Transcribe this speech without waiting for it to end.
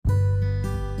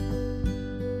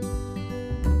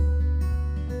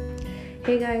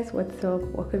Hey guys, what's up?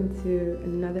 Welcome to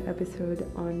another episode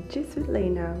on Just with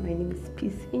Lena. My name is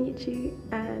Peace Inichi,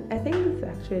 and I think this is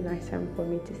actually a nice time for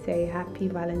me to say Happy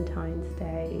Valentine's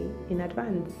Day in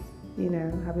advance.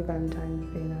 Happy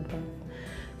Valentine's Day in advance.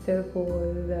 So, for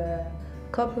the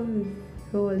couples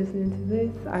who are listening to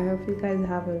this, I hope you guys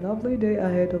have a lovely day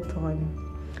ahead of time.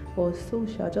 Or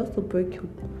social, just to break you,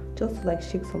 just to like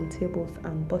shake some tables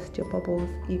and bust your bubbles.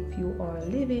 If you are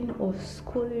living or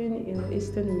schooling in the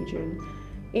eastern region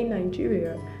in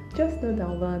Nigeria, just know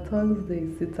that Valentine's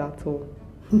Day is at home.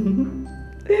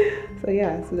 So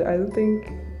I don't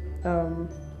think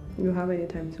you have any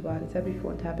time to go out. Except if you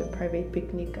want to have a private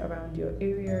picnic around your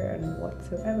area and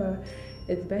whatsoever,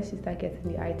 it's best you start getting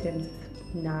the items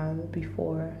now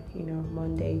before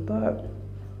Monday. But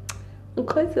in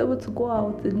case you're able to go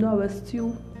out, we're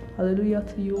still hallelujah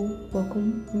to you.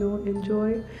 Welcome,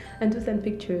 enjoy and do send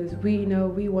pictures. We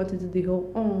want to do the whole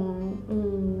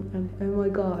and oh my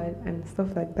god and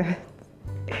stuff like that.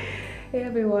 Hey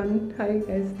everyone, how you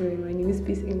guys doing? My name is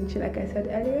Peace English. Like I said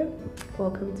earlier,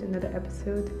 welcome to another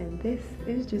episode, and this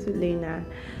is just with Lena.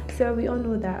 So we all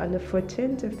know that on the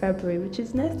 14th of February, which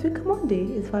is next week Monday,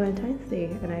 is Valentine's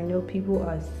Day, and I know people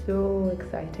are so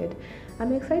excited.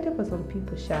 I'm excited for some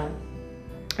people,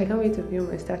 I can't wait to view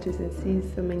my status and see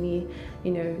so many,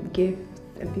 gifts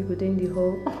and people doing the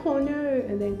whole, oh no,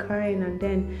 and then crying, and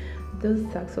then those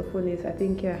saxophonists, I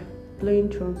think, blowing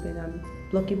trumpet and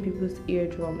blocking people's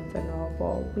eardrums and all,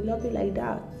 but we love it like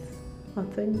that, I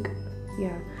think,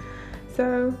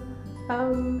 So,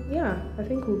 I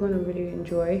think we're going to really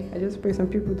enjoy. I just pray some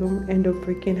people don't end up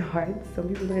breaking hearts, some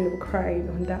people don't end up crying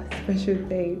on that special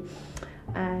day,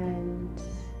 and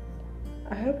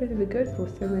I hope it'll be good for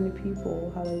so many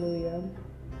people. Hallelujah.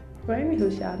 But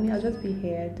anywho, I'll just be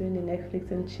here doing the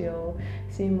Netflix and chill,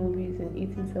 seeing movies and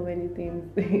eating so many things,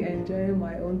 enjoying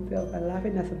my own self and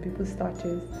laughing at some people's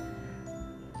starters.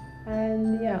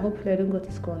 And hopefully I don't go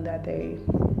to school on that day.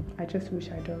 I just wish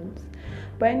I don't.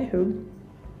 But anywho,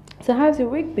 so how's your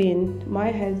week been?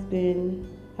 Mine has been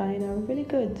really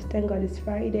good. Thank God it's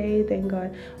Friday. Thank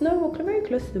God. No, we're very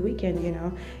close to the weekend,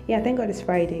 thank God it's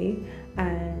Friday.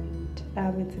 And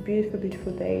it's a beautiful,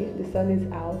 beautiful day. The sun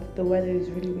is out. The weather is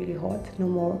really, really hot. No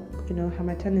more,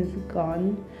 Hamilton is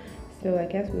gone. So I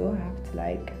guess we all have to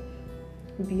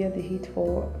be at the heat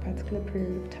for a particular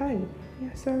period of time.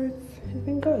 So it's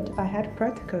been good. I had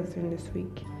practicals in this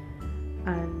week,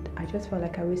 and I just felt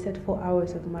like I wasted 4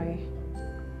 hours of my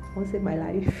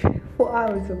life, 4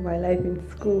 hours of my life in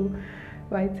school,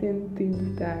 writing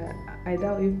things that I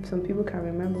doubt if some people can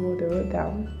remember what they wrote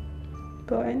down.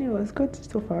 But anyway, it's good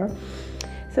so far.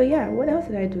 So what else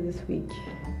did I do this week?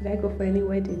 Did I go for any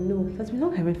wedding? No, because we're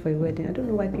not having for a wedding. I don't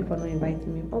know why people are not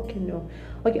inviting me. Okay, no.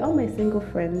 Okay, all my single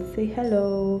friends, say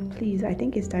hello, please. I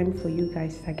think it's time for you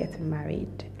guys to start getting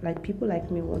married. Like, people like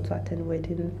me want to attend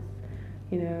weddings,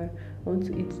 want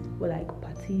to eat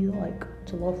party,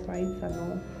 jollof rice and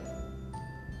all.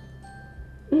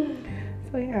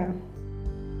 So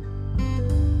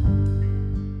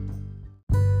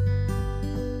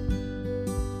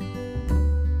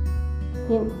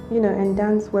and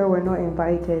dance where we're not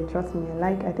invited. Trust me,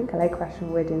 I think I like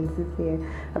crashing weddings this year.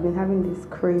 I've been having these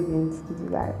cravings to do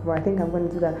that, but I think I'm going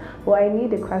to do that. But I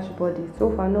need a crash body.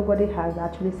 So far, nobody has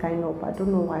actually signed up. I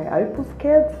don't know why. Are people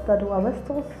scared that they will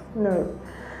arrest us? No.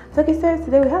 So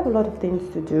today we have a lot of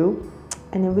things to do,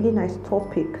 and a really nice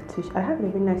topic I have a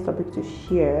really nice topic to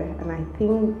share, and I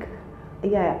think,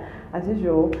 as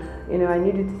usual, I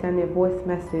need you to send me a voice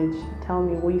message, tell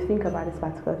me what you think about this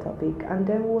particular topic, and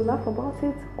then we'll laugh about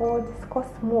it or discuss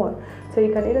more. So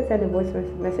you can either send a voice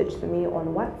message to me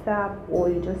on WhatsApp, or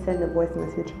you just send a voice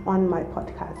message on my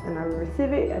podcast, and I will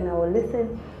receive it and I will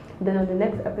listen. Then on the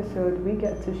next episode, we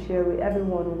get to share with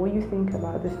everyone what you think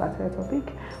about this particular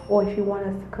topic, or if you want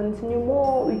us to continue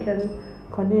more, we can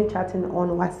continue chatting on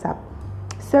WhatsApp.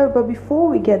 So, but before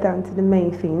we get down to the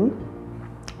main thing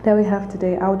that we have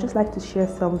today, I would just like to share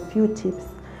some few tips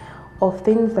of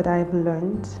things that I've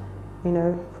learned,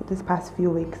 for this past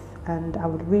few weeks, and I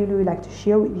would really, really like to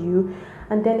share with you.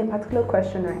 And then a particular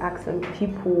question I asked some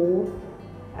people,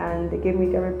 and they gave me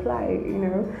their reply,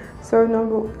 So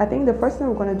I think the first thing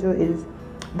I'm going to do is,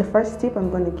 the first tip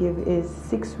I'm going to give is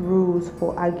 6 rules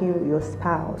for arguing with your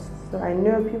spouse. So I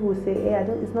know people will say, hey,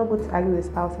 it's not good to argue with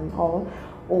your spouse and all,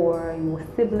 or your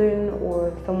sibling,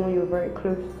 or someone you're very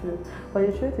close to. But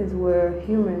the truth is, we're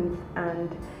humans, and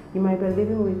you might be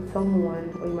living with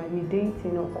someone, or you might be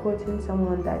dating or courting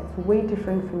someone that's way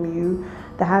different from you,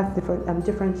 that has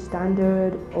different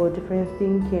standard or different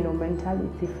thinking or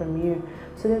mentality from you.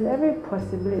 So there's every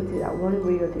possibility that one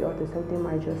way or the other something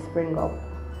might just spring up.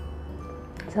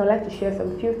 So I'd like to share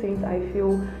some few things I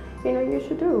feel you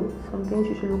should do, some things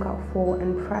you should look out for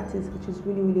and practice, which is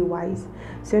really, really wise.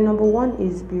 So number one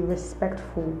is be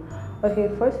respectful. Okay,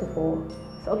 first of all,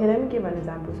 let me give an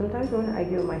example. Sometimes when I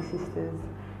argue with my sisters,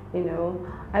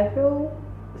 I feel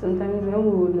sometimes when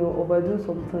we would overdo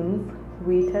some things,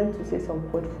 we tend to say some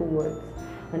hurtful words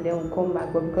and then we'll come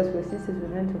back. But because we're sisters,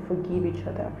 we tend to forgive each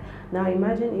other. Now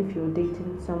imagine if you're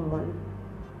dating someone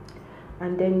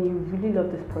and then you really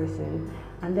love this person,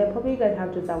 and then probably you guys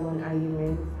have just that one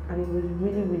argument and it was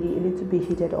really, really a little bit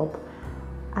heated up.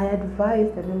 I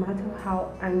advise that no matter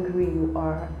how angry you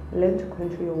are, learn to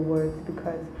control your words,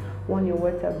 because one, your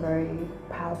words are very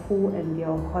powerful and they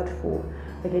are hurtful.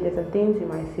 Okay, there's some things you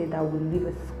might say that will leave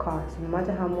a scar. So no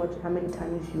matter how many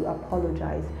times you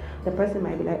apologize, the person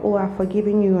might be like, oh, I've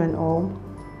forgiven you and all.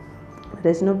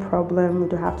 There's no problem. You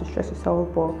don't have to stress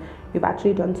yourself, but you've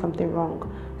actually done something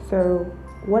wrong. So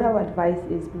what I would advise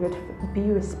is be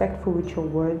respectful with your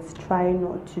words. Try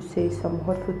not to say some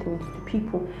hurtful things to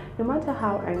people, no matter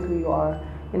how angry you are.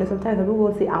 Sometimes people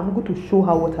will say, I'm going to show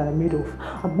her what I'm made of.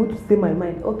 I'm going to say my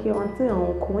mind. Okay,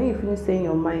 until when you finish saying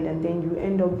your mind and then you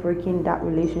end up breaking that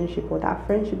relationship or that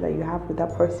friendship that you have with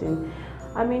that person.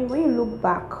 I mean, when you look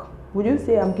back, would you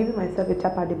say I'm giving myself a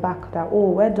tap at the back that, oh,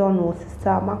 well done, oh,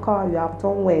 sister Amaka, you have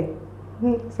done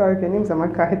well? Sorry if your name's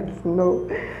Amaka,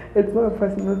 it's not a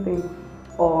personal thing.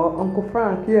 Or Uncle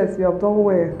Frank, yes, you have done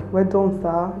well. Well done,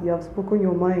 sir. You have spoken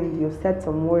your mind. You've said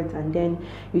some words, and then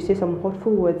you say some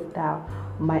hurtful words that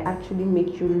might actually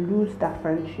make you lose that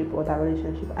friendship or that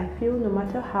relationship. I feel no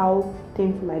matter how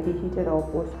things might be heated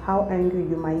up or how angry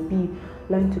you might be,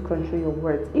 learn to control your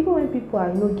words. Even when people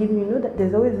are giving that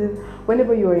there's always this,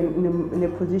 whenever you're in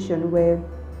a position where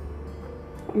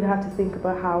you have to think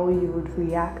about how you would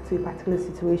react to a particular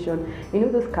situation.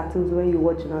 Those cartoons when you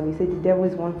watch now, you say the devil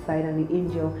is one side and the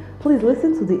angel. Please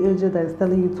listen to the angel that is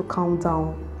telling you to calm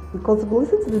down. Because if you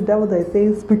listen to the devil that is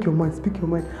saying, speak your mind,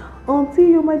 until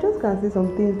you might just can say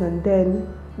some things and then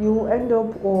you end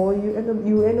up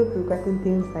regretting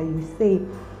things that you say.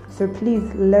 So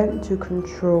please learn to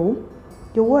control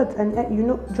your words, and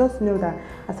just know that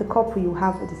as a couple you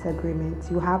have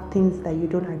disagreements, you have things that you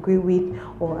don't agree with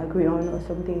or agree on or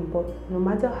something, but no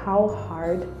matter how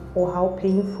hard or how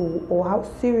painful or how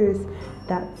serious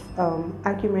that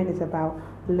argument is about,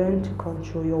 learn to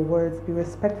control your words. Be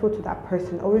respectful to that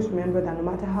person. Always remember that no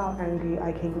matter how angry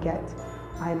I can get,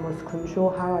 I must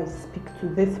control how I speak to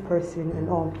this person and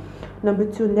all. Number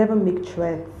two, never make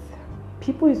threats.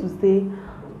 People used to say,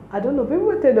 I don't know, people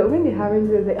would tell them when they have it,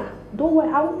 they say, don't worry,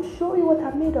 I will show you what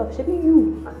I'm made of. Show me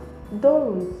you.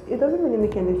 Don't. It doesn't really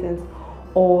make any sense.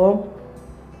 Or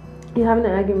you're having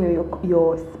an argument with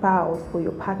your spouse or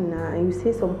your partner and you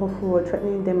say some hurtful word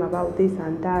threatening them about this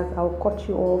and that. I'll cut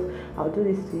you off. I'll do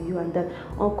this to you and that.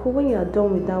 Uncle, when you're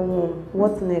done with that one,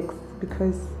 what's next?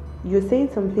 Because you're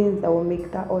saying some things that will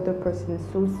make that other person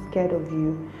so scared of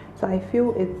you. So I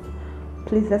feel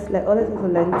please let's let others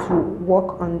learn to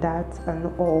work on that and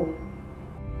all.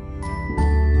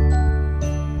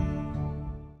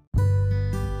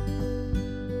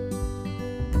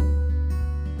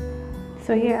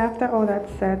 So after all that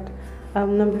said,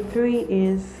 number three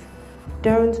is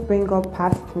don't bring up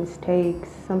past mistakes.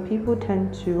 Some people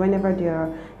tend to, whenever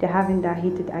they're having that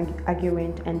heated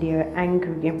argument and they're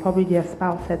angry and probably their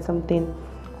spouse said something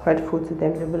hurtful to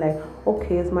them, they'll be like,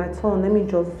 okay, it's my turn, let me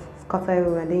just scatter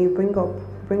everywhere. And then you bring up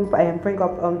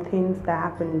things that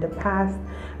happened in the past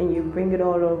and you bring it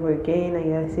all over again and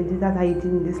you say, that's how you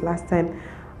did this last time.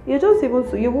 You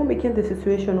won't making the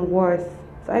situation worse.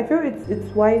 So I feel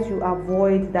it's wise you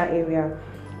avoid that area.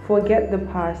 Forget the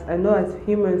past. I know as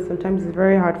humans sometimes it's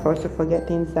very hard for us to forget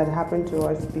things that happened to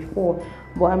us before,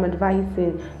 but I'm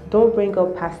advising, don't bring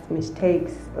up past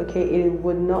mistakes. Okay, it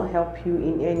would not help you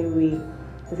in any way.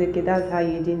 It's okay, that's how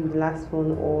you did the last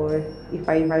one, or if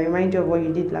I remind you of what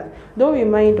you did last, don't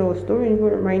remind us, don't even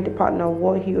remind the partner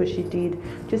what he or she did.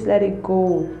 Just let it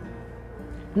go.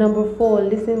 Number four,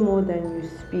 listen more than you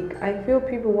speak. I feel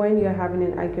people, when you're having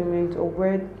an argument or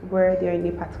where they're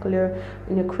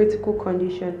in a critical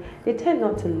condition, they tend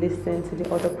not to listen to the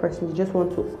other person. They just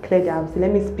want to clear their abs.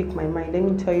 Let me speak my mind. Let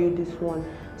me tell you this one.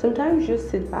 Sometimes just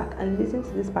sit back and listen to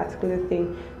this particular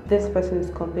thing this person is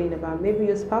complaining about. Maybe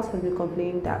your spouse has been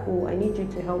complaining that, oh, I need you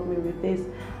to help me with this.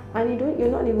 And you're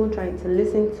not even trying to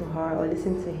listen to her or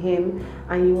listen to him,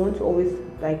 and you want to always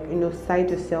side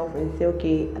yourself and say,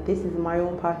 okay, this is my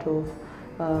own part of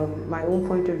my own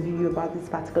point of view about this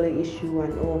particular issue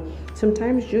and all.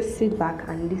 Sometimes just sit back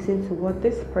and listen to what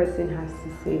this person has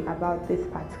to say about this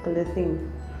particular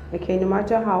thing. Okay, no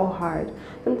matter how hard.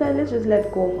 Sometimes let's just let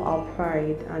go of our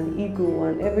pride and ego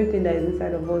and everything that is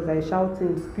inside of us, like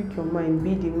shouting, speak your mind,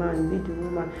 be the man, be the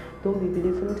woman, don't be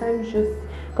believed. Sometimes just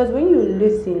because when you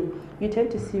listen, you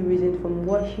tend to see reason from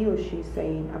what he or she is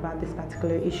saying about this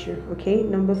particular issue. Okay,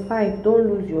 number 5, don't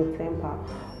lose your temper.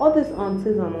 All these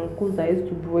aunties and uncles that used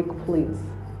to break plates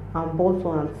and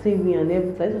bottle and TV and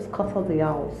everything, just scatter the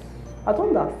house. I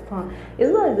don't understand.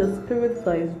 It's not like the spirit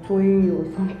that is doing you or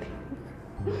something.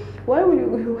 Why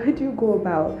do you go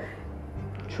about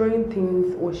throwing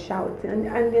things or shouting?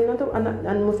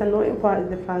 And most annoying part is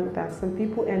the fact that some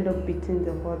people end up beating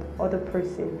the other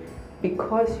person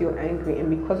because you're angry and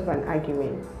because of an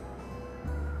argument.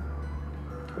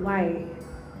 Why?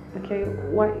 Okay,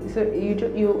 why? So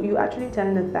you actually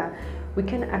telling us that we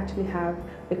can actually have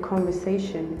a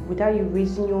conversation without you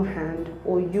raising your hand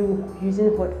or you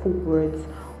using hurtful words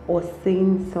or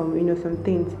saying some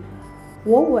things.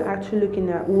 What we're actually looking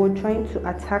at, we're trying to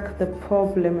attack the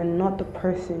problem and not the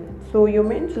person. So you're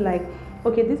meant to like,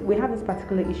 okay, this we have this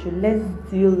particular issue. Let's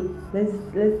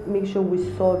make sure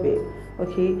we solve it.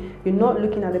 Okay, you're not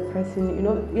looking at the person.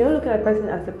 You're not looking at the person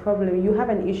as the problem. You have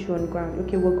an issue on ground.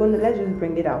 Okay, let's just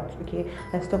bring it out. Okay,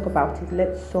 let's talk about it.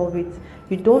 Let's solve it.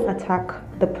 You don't attack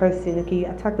the person. Okay, you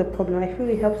attack the problem. I feel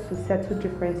it helps to settle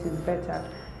differences better.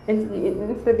 And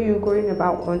instead of you going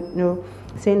about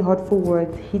saying hurtful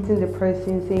words, hitting the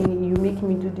person, saying you make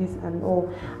me do this and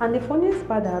all. And the funniest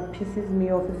part that pisses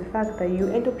me off is the fact that you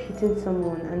end up hitting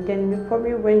someone, and then you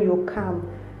probably, when you're calm,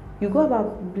 you go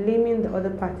about blaming the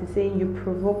other party, saying you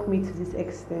provoke me to this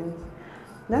extent.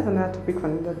 That's another topic for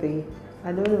another day.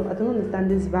 I don't know. I don't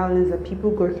understand this violence that people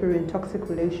go through in toxic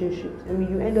relationships. I mean,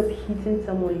 you end up hitting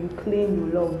someone you claim you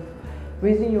love,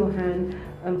 raising your hand,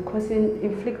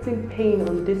 inflicting pain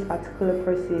on this particular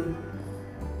person,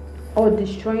 or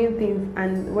destroying things.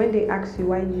 And when they ask you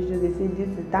why did you do this, they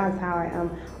say that's how I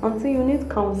am. Until you need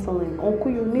counseling,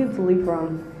 uncle, you need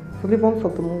deliverance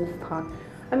of the Most High.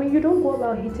 I mean, you don't go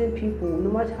about hitting people, no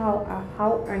matter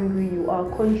how angry you are.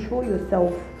 Control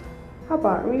yourself. How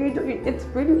about? I mean,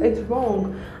 it's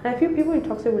wrong. And I feel people in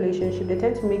toxic relationships, they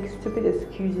tend to make stupid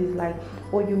excuses like,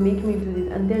 "Oh, you make me do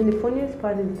this." And then the funniest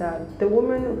part is that the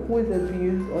woman who is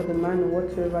abused or the man or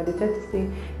whatsoever, they tend to say,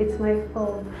 "It's my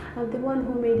fault. I'm the one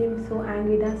who made him so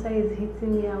angry. That's why he's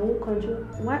hitting me. I won't control."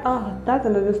 Why? Oh, that's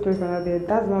another story for another day.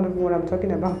 That's not even what I'm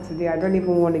talking about today. I don't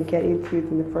even want to get into it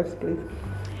in the first place.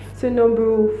 So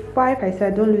number 5, I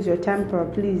said, don't lose your temper.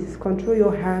 Please control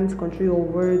your hands, control your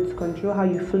words, control how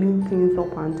you fling things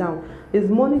up and down. It's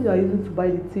money you are using to buy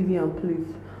the TV and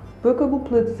plates. Breakable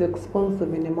plates is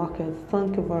expensive in the market.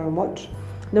 Thank you very much.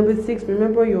 Number 6,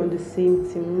 remember you're on the same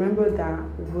team. Remember that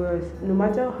no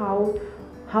matter how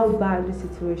bad the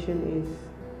situation is,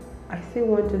 I still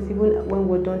want us, even when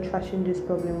we're done trashing this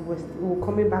problem, we're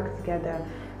coming back together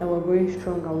and we're growing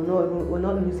stronger. We're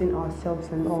not losing ourselves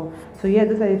and all. So yeah,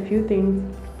 those are a few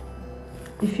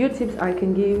tips I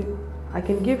can give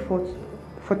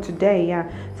for today. Yeah.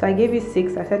 So I gave you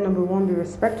 6. I said number 1, be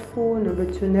respectful. Number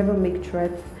 2, never make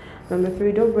threats. Number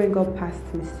 3, don't bring up past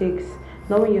mistakes.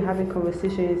 Not when you're having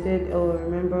conversation, you said, "Oh,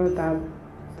 remember that."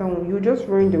 Don't. You just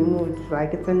ruin the mood.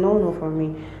 Like, it's a no for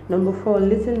me. Number 4,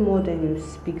 listen more than you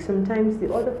speak. Sometimes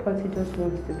the other party just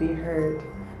wants to be heard.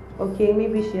 Okay,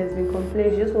 maybe she has been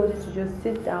complaining, she just wanted to just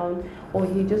sit down, or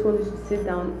he just wanted to sit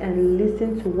down and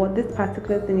listen to what this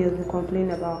particular thing he has been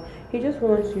complaining about. He just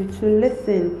wants you to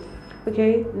listen.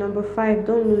 Okay, number 5,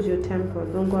 don't lose your temper.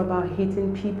 Don't go about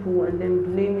hitting people and then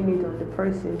blaming it on the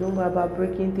person. Don't go about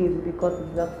breaking things because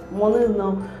money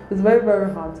now. It's very,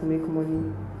 very hard to make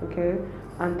money. Okay,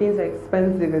 and things are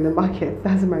expensive in the market.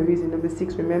 That's my reason. Number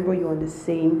 6, remember you're on the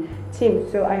same team.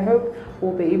 So I hope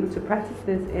we'll be able to practice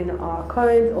this in our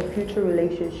current or future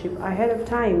relationship ahead of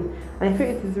time. And I feel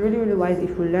it is really, really wise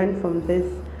if we learn from this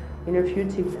in a few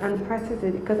tips and practice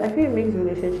it, because I feel it makes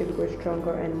relationships go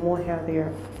stronger and more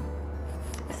healthier.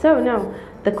 So now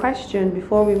the question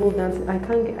before we move on, I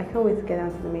can't wait to get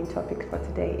on to the main topic for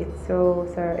today. It's so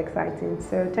exciting.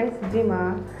 So thanks to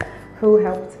Dima, who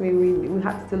helped me. We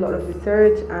had to do a lot of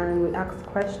research and we asked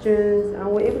questions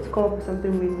and we're able to come up with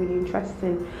something really, really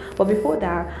interesting. But before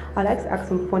that, I'd like to ask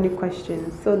some funny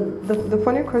questions. So the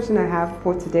funny question I have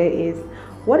for today is,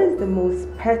 what is the most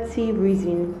petty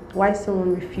reason why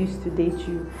someone refused to date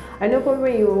you? I know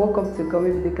probably when you walk up to a girl,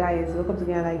 maybe the guy is walk up to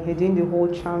her like you're doing the whole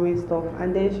charming stuff,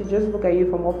 and then she just look at you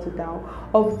from up to down,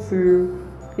 up to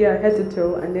head to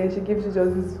toe, and then she gives you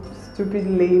just this stupid,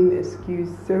 lame excuse.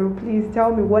 So please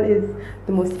tell me, what is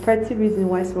the most petty reason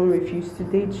why someone refused to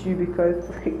date you? Because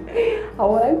I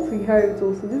would like to hear it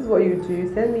also. This is what you do.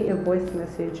 You send me a voice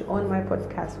message on my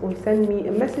podcast, or send me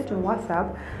a message on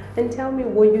WhatsApp and tell me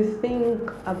what you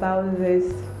think about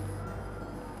this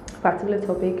particular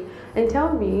topic, and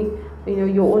tell me,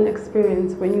 your own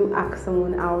experience when you ask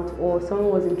someone out, or someone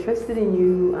was interested in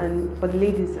you, and for the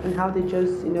ladies, and how they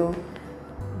just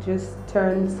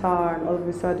turn sour and all of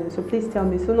a sudden. So please tell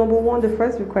me. So number one, the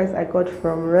first request I got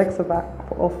from Rex of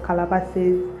Calabar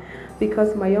says,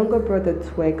 because my younger brother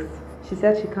twerks, she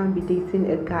said she can't be dating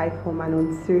a guy from an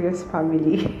unserious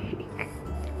family.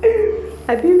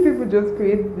 I think people just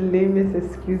create the lamest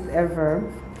excuse ever.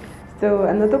 So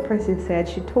another person said,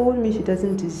 she told me she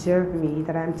doesn't deserve me,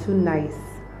 that I'm too nice,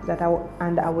 that I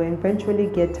will eventually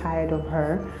get tired of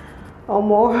her. Or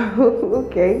more.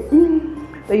 Okay.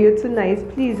 But you're too nice.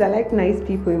 Please, I like nice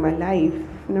people in my life.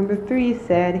 Number 3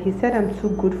 said, he said I'm too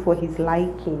good for his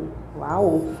liking.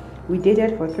 Wow. We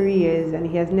dated for 3 years and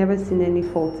he has never seen any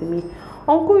fault in me.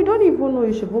 Uncle, you don't even know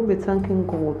you should be thanking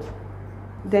God.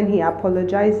 Then he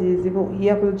apologizes. He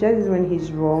apologizes when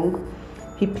he's wrong.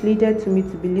 He pleaded to me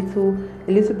to be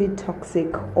a little bit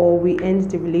toxic, or we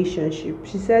end the relationship.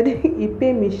 She said, he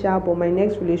paid me sharp, but my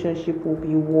next relationship will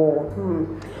be war.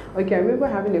 Okay, I remember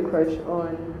having a crush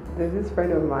on this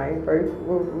friend of mine,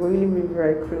 we're really, really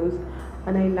very close,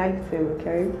 and I liked him,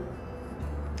 okay?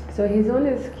 So his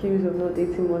only excuse of not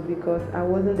dating was because I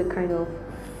wasn't the kind of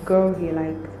girl he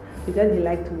liked. He said he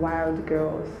liked wild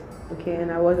girls, okay,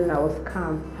 and I wasn't. I was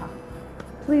calm.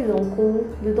 Please, uncle,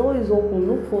 the door is open.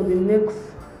 Look for the next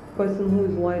person who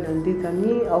is wild and date. And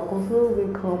me, I'll constantly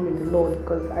be calm in the Lord,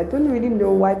 because I don't really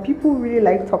know why people really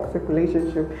like toxic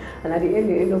relationship, and at the end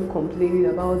they end up complaining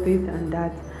about this and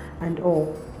that and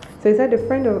all. So he said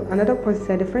another person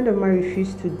said a friend of mine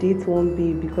refused to date one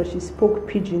babe because she spoke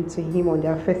pidgin to him on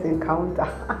their first encounter.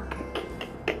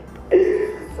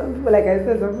 Some people, like I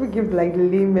said, some people give like the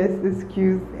lamest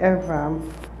excuse ever.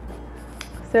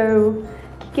 So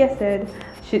Kike said,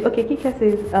 Kike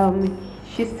says,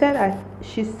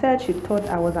 she said she thought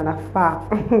I was an affair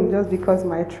just because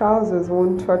my trousers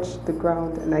won't touch the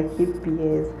ground and I keep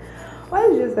BS. Why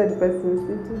did you just said the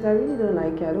person, I really don't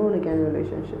like it, I don't want to get in a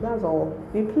relationship, that's all.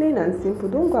 Be plain and simple,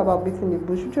 don't go about beating the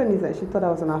bush. Which one is that she thought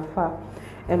I was an affair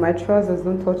and my trousers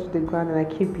don't touch the ground and I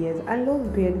keep beards? I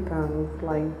love beard gangs,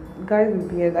 like guys with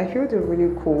beards. I feel they're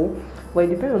really cool, but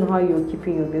it depends on how you're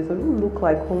keeping your beard. Some people look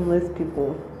like homeless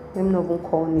people. Them not even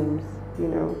call names,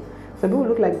 Some people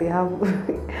look like they have,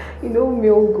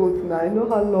 male goats now. I know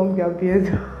how long their beards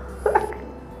are.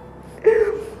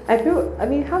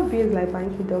 Have beards like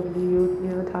Banky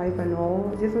W, type and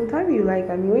all. Just sometimes you like,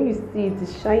 when you see it,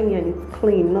 it's shiny and it's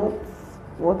clean, not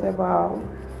whatever.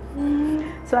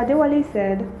 So Adewale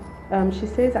said, she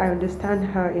says, I understand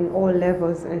her in all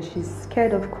levels and she's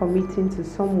scared of committing to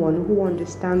someone who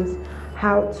understands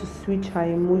how to switch her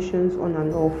emotions on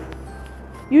and off.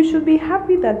 You should be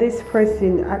happy that this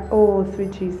person,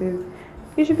 sweet Jesus,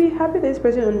 you should be happy that this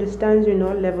person understands you in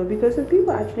all level, because some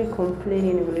people actually complain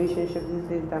in a relationship these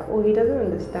days that, he doesn't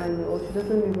understand me, or she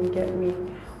doesn't even get me,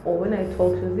 or when I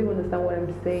talk, she doesn't even understand what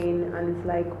I'm saying, and it's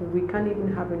like we can't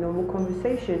even have a normal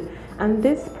conversation. And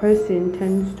this person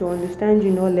tends to understand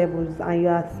you in all levels, and you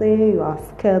are saying you are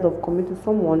scared of committing to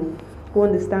someone who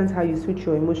understands how you switch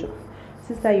your emotions.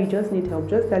 Sister, you just need help.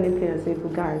 Just tell him plain and simple,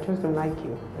 guy, I just don't like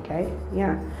you. Okay?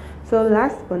 Yeah. So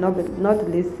last but not the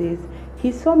least is,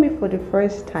 he saw me for the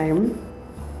first time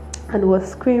and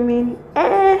was screaming,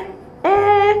 come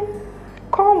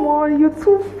on, you're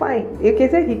too fine. Okay,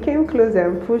 so he came closer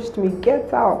and pushed me.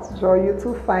 Get out, Joy, you're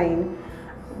too fine.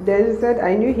 Then he said,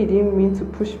 I knew he didn't mean to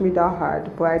push me that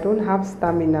hard, but I don't have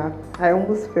stamina. I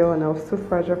almost fell and I was too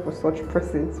fragile for such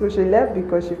person. So she left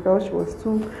because she felt she was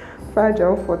too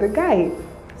fragile for the guy.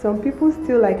 Some people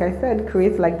still, like I said,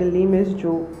 create like the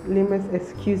lamest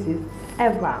excuses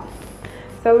ever.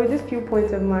 So with these few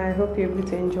points of mine, I hope you're able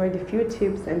to enjoy the few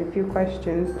tips and the few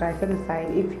questions that I set aside.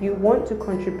 If you want to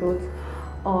contribute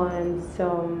on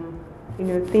some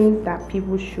things that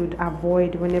people should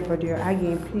avoid whenever they're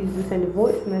arguing, please do send a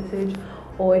voice message.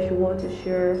 Or if you want to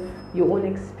share your own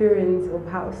experience of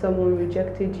how someone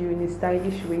rejected you in a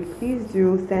stylish way, please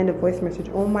do send a voice message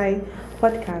on my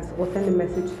podcast or send a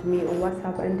message to me on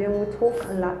WhatsApp, and then we'll talk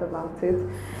and laugh about it.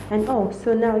 And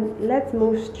so now let's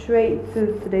move straight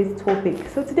to today's topic.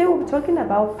 So today we'll be talking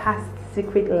about past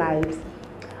secret lives.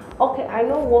 Okay, I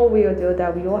know one way or the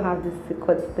other we all have this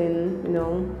secret thing,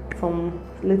 some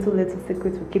little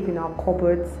secrets we keep in our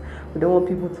cupboards. We don't want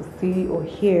people to see or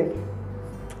hear.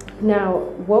 Now,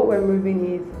 what we're moving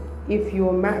is, if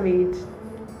you're married,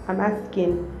 I'm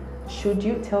asking, should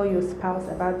you tell your spouse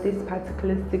about this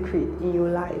particular secret in your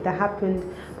life that happened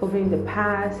probably in the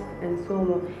past and so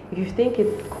on? If you think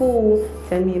it's cool,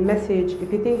 send me a message.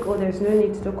 If you think, oh, there's no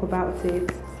need to talk about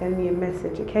it, send me a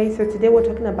message. Okay, so today we're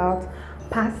talking about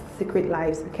past secret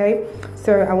lives. Okay,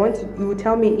 so I want you will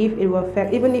tell me if it will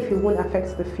affect, even if it won't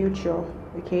affect the future.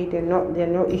 Okay, there are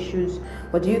no issues,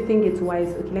 but do you think it's wise?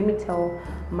 Okay, let me tell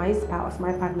my spouse,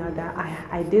 my partner, that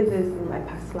I did this in my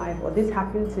past life, or this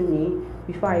happened to me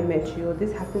before I met you, or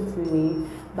this happened to me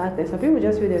back then. Some people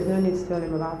just feel there's no need to tell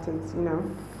them about it, you know.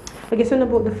 Okay, so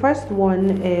the first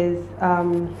one is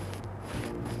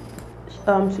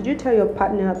should you tell your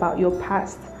partner about your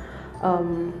past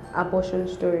abortion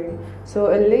story?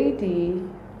 So a lady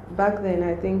back then,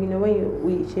 I think, you know,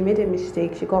 when she made a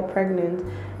mistake, she got pregnant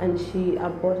and she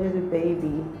aborted the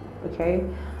baby. Okay,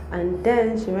 and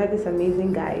then she met this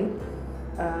amazing guy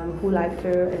who liked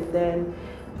her, and then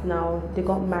now they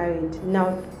got married.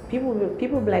 Now people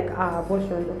be like,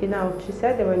 abortion. Okay, now she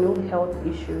said there were no health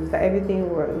issues, that everything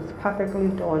was perfectly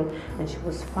done and she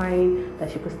was fine,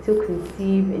 that she could still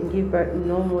conceive and give birth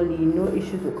normally, no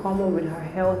issues would come up with her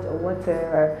health or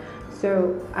whatever.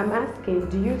 So I'm asking,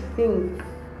 do you think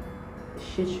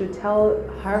she should tell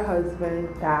her husband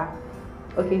that,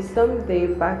 okay, someday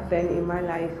back then in my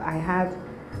life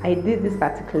I did this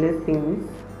particular thing,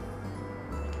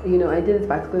 you know, I did this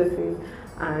particular thing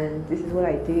and this is what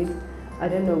I did. I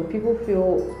don't know, people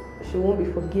feel she won't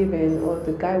be forgiven, or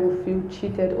the guy will feel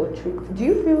cheated or tricked. Do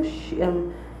you feel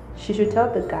she should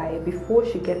tell the guy before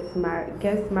she gets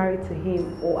married to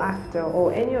him, or after,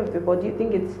 or any of the, but do you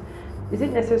think is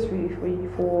it necessary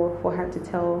for her to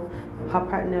tell her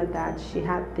partner that she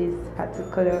had this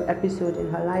particular episode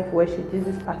in her life where she did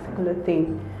this particular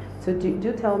thing? So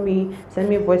do tell me, send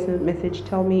me a voice message,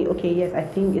 tell me, okay, yes, I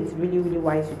think it's really, really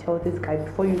wise to tell this guy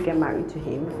before you get married to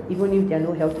him, even if there are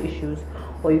no health issues,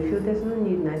 or you feel there's no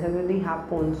need, and it has already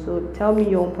happened. So tell me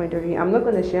your own point of view. I'm not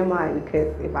going to share mine,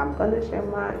 because if I'm going to share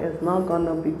mine, it's not going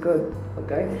to be good,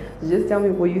 okay? So just tell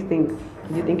me what you think.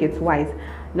 Do you think it's wise?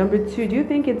 Number two, do you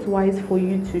think it's wise for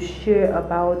you to share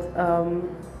about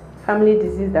family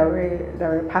disease that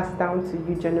were passed down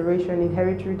to you, generation,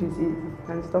 hereditary disease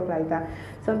and stuff like that?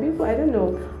 Some people, I don't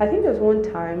know, I think there's one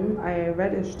time I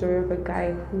read a story of a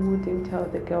guy who didn't tell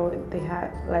the girl they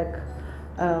had, like,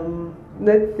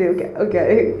 let's say,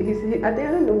 okay, I think, I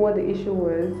don't know what the issue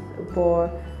was, but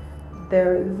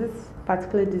there is this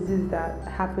particular disease that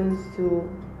happens to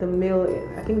the male,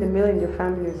 I think the male in your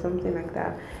family or something like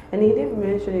that, and he didn't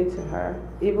mention it to her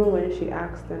even when she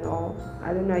asked and all.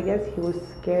 I don't know, I guess he was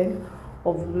scared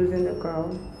of losing the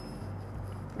girl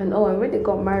and all. And when they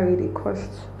got married, it caused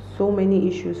so many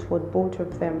issues for both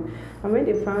of them. And when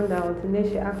they found out, and then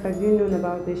she asked, have you known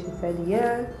about this? She said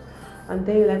yes. And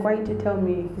then like, why did you tell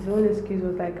me? His own excuse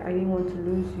was like, I didn't want to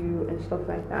lose you and stuff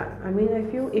like that. I mean, I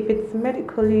feel if it's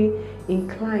medically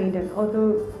inclined and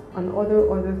other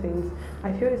things,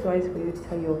 I feel it's wise for you to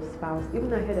tell your spouse,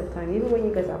 even ahead of time, even when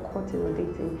you guys are courting or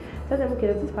dating. Tell them, okay,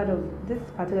 there's this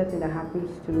particular thing that happens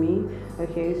to me.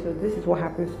 Okay, so this is what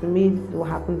happens to me. This is what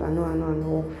happens. I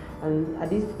know. And at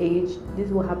this age, this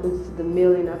is what happens to the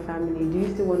male in our family. Do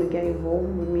you still want to get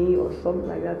involved with me or something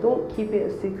like that? Don't keep it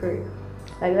a secret.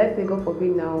 Like, let's say, God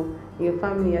forbid, now in your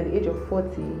family at the age of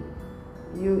 40,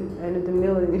 you and the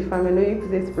male in your family, I know you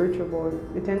could say spiritual,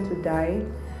 but they tend to die.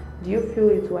 Do you feel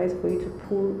it's wise for you to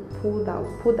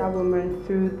put that woman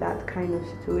through that kind of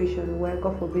situation where,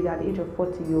 God forbid, at the age of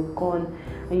 40 you're gone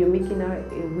and you're making her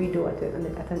a widow at an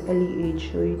early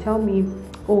age? So you tell me,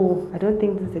 oh, I don't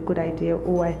think this is a good idea.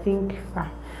 Oh, I think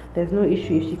there's no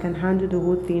issue if she can handle the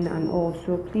whole thing and all.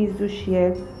 So please do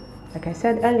share, like I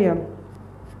said earlier.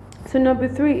 So number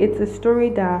three, it's a story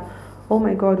that, oh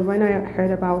my God, when I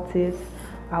heard about it,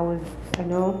 I was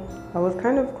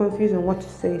kind of confused on what to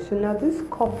say. So now this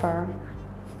couple,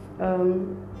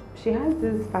 she has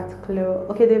this particular,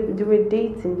 okay, they were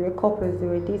dating, they were couples, they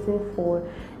were dating for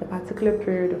a particular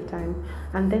period of time,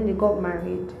 and then they got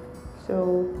married.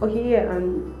 So, okay,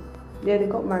 they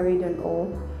got married and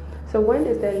all. So when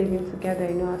they started living together,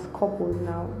 as couples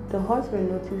now, the husband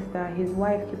noticed that his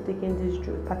wife kept taking these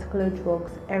particular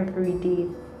drugs every day.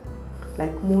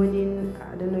 Like morning,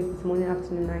 I don't know if it's morning,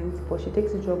 afternoon, night, but she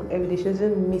takes the drug every day. She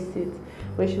doesn't miss it.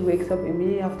 When she wakes up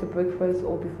immediately after breakfast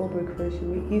or before breakfast,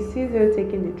 he sees her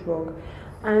taking the drug.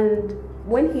 And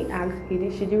when he asked, she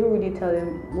didn't really tell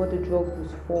him what the drug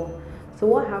was for. So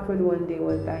what happened one day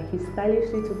was that he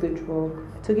stylishly took the drug,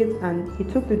 took it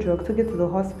to the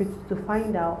hospital to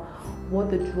find out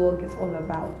what the drug is all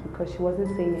about, because she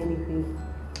wasn't saying anything.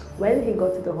 When he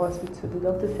got to the hospital, the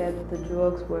doctor said the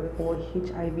drugs were for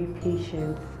HIV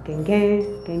patients.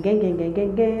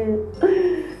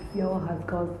 Y'all has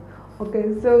caused.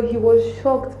 Okay, so he was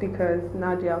shocked because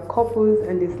now they are couples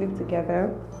and they sleep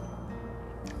together.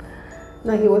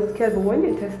 Now he was scared, but when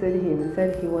they tested him, he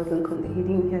said he wasn't, he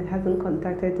hasn't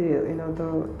contacted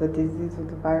the disease or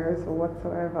the virus or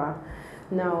whatsoever.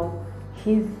 Now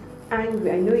he's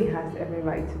angry. I know he has every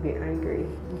right to be angry,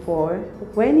 but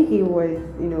when he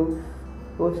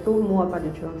was told more about the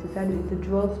drugs. He said the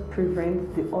drugs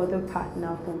prevent the other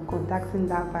partner from contacting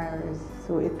that virus,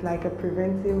 so it's like a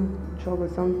preventive drug or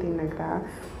something like that.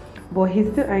 But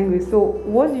he's still angry. So,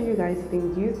 what do you guys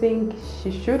think? Do you think she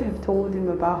should have told him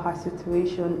about her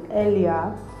situation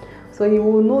earlier, so he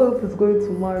will know if he's going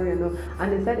to marry or not?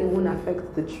 And they said it won't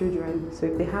affect the children. So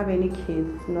if they have any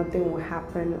kids, nothing will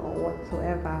happen or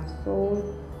whatsoever. So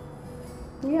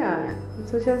yeah,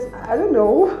 so just I don't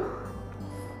know.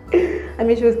 I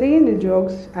mean, she was taking the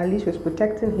drugs. At least she was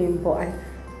protecting him. But I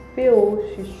feel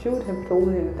she should have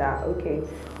told him that okay,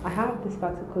 I have this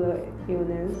particular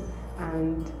illness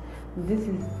and this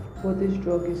is what this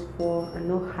drug is for, and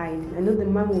not hide. I know the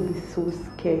man will be so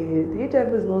scared.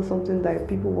 HIV is not something that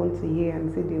people want to hear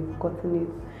and say they've gotten it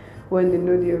when they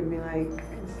know they'll be like.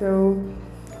 So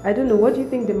I don't know. What do you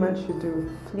think the man should do?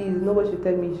 Please, nobody should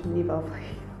tell me he should leave out.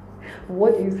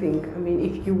 What do you think? I mean,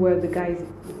 if you were the guys,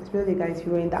 especially the guys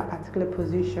who were in that particular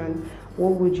position,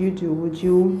 what would you do? Would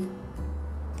you,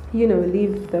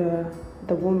 leave the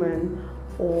woman?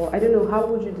 Or I don't know, how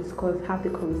would you have the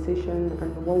conversation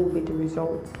and what would be the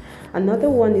results? Another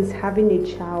one is having a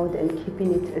child and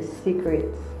keeping it a secret.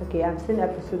 Okay, I've seen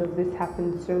episodes of this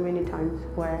happen so many times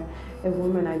where a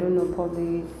woman, I don't know,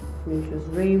 probably she was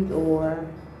raped or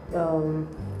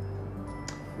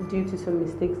due to some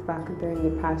mistakes back there in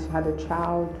the past, she had a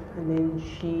child and then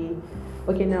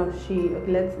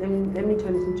let me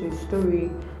turn this into a story.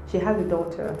 She has a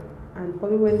daughter. And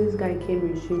probably when this guy came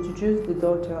in, she introduced the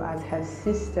daughter as her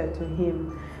sister to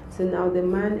him. So now the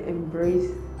man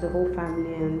embraced the whole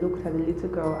family and looked at the little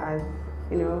girl as,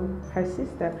 her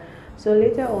sister. So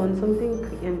later on, something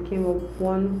came up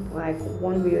one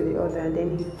way or the other, and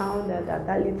then he found out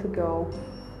that little girl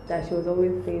that she was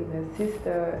always saying her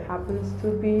sister happens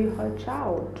to be her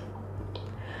child.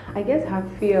 I guess her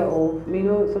fear of,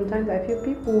 sometimes I feel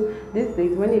people these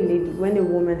days when a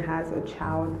woman has a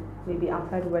child, maybe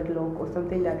outside wedlock or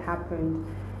something that happened,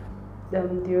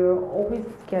 they're always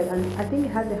scared, and I think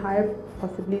it has a higher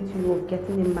possibility of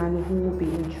getting a man who will be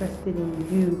interested in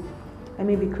you. I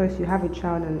mean, because you have a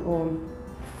child and all.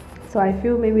 So I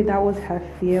feel maybe that was her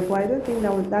fear, but I don't think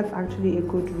that's actually a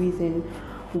good reason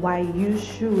why you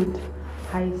should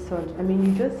hide such. I mean,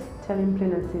 you just tell him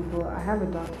plain and simple, I have a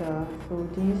daughter, so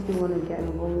do you still want to get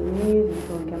involved with me? Do you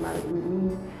still want to get married with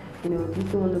me? Do you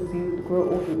still want to grow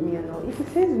old with me and all? If he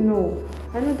says no,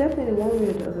 I know definitely one way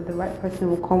or the other the right person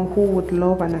will come who would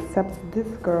love and accept this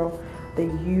girl that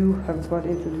you have brought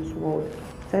into this world.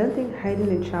 So I don't think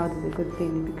hiding a child is a good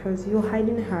thing, because you're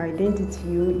hiding her identity.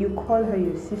 You call her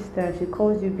your sister, she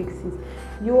calls you big sis.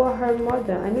 You are her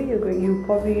mother. I know you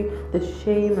probably the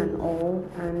shame and all,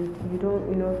 and you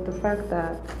don't, the fact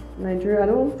that Nigeria, I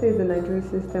don't say the Nigerian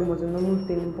system was a normal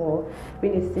thing, but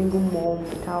being a single mom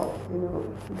without,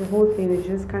 the whole thing is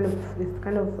just kind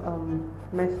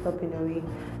of messed up in a way.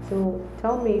 So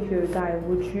tell me, if you're a guy,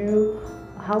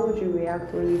 how would you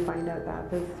react when you find out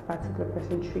that this particular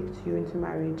person tricked you into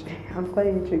marriage? I'm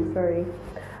calling it trick, sorry.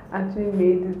 Actually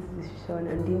made this decision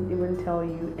and didn't even tell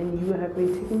you, and you have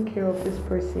been taking care of this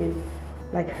person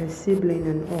like her sibling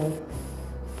and all.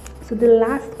 So the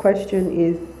last question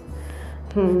is,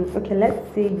 okay,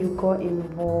 let's say you got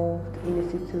involved in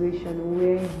a situation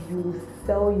where you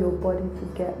sell your body to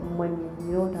get money.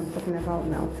 You know what I'm talking about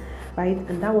now, right?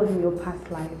 And that was in your past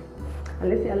life. And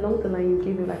let's say along the line you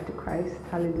gave your life to Christ,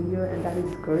 hallelujah, and that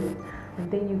is good. And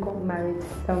then you got married to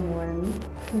someone.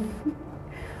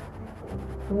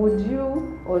 Would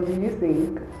you, or do you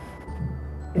think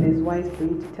it is wise for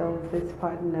you to tell this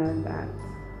partner that,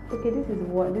 okay, this is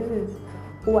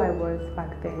who I was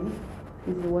back then,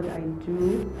 this is what I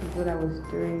do, this is what I was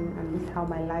doing, and this is how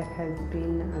my life has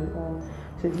been and all.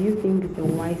 So do you think it's a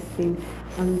wise thing?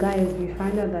 And guys, we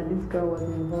find out that this girl was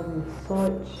involved in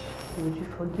such, would you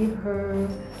forgive her?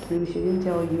 Maybe she didn't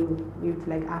tell you, maybe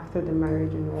like after the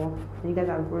marriage and all, and you guys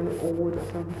are grown old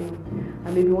or something,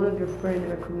 and maybe one of your friends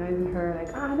recognizing her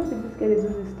like, I don't think this girl is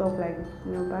doing this stuff like,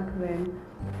 back then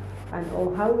and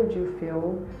all. How would you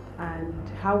feel, and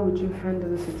how would you handle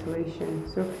the situation?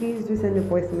 So please do send a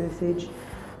voice message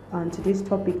on today's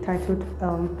topic titled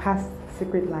Past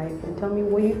Secret Life, and tell me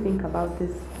what you think about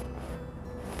this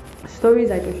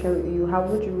stories I just shared with you. How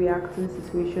would you react to the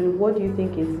situation? What do you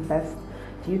think is best?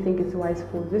 Do you think it's wise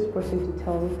for this person to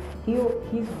tell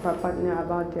his partner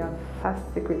about their past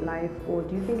secret life, or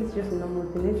do you think it's just a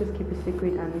normal thing? Let's just keep it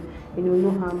secret, and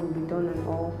no harm will be done and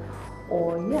all.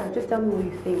 Or yeah, just tell me what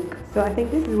you think. So I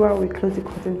think this is where we close the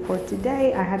curtain for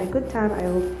today. I had a good time. I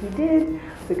hope you did,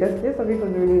 because this topic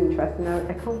was really interesting.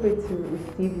 I can't wait to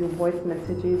receive your voice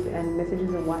messages and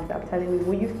messages on WhatsApp telling me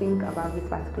what you think about this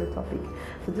particular topic.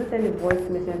 So just send a voice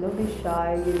message and don't be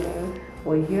shy.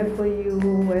 We're here for you.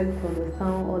 We're to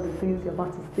understand all the things you're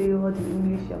about to say, all the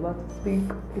English you're about to speak,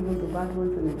 even the bad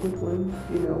ones and the good ones.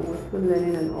 We're still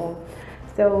learning and all.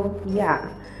 So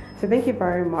yeah. So thank you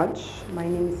very much. My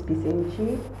name is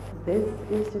Bisenchi. This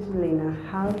is Tutulena.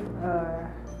 Have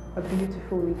a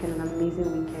beautiful weekend, an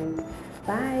amazing weekend.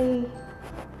 Bye.